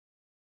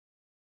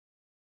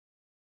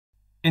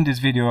In this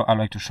video, I'd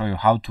like to show you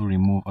how to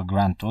remove a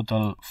grand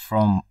total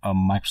from a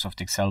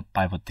Microsoft Excel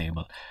pivot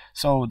table.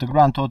 So the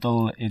grand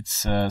total,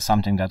 it's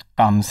something that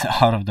comes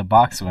out of the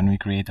box when we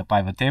create a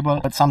pivot table,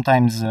 but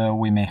sometimes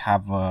we may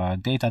have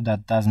data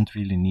that doesn't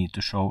really need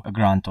to show a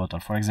grand total.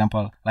 For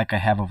example, like I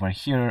have over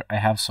here, I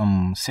have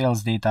some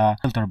sales data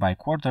filtered by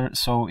quarter,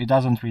 so it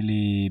doesn't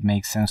really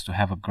make sense to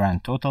have a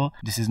grand total.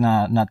 This is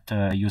not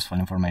useful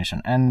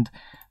information, and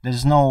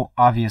there's no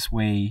obvious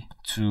way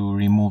to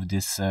remove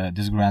this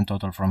grand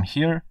total from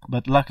here,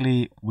 but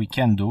luckily we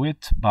can do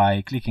it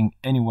by clicking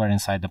anywhere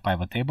inside the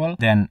pivot table,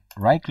 then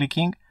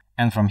right-clicking,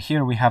 and from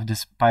here we have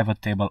this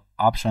pivot table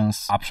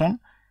options option.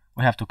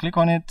 We have to click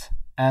on it,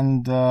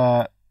 and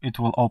it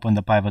will open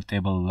the pivot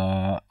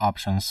table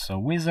options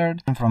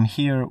wizard. And from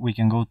here we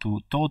can go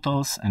to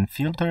totals and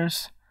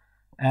filters,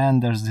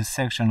 and there's this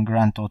section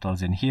grand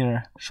totals in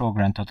here, show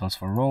grand totals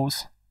for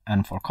rows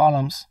and for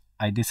columns.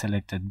 I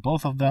deselected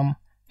both of them,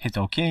 hit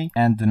OK,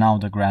 and now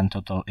the grand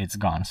total is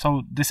gone.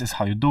 So this is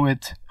how you do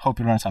it. Hope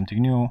you learned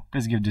something new.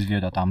 Please give this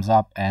video a thumbs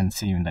up and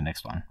see you in the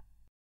next one.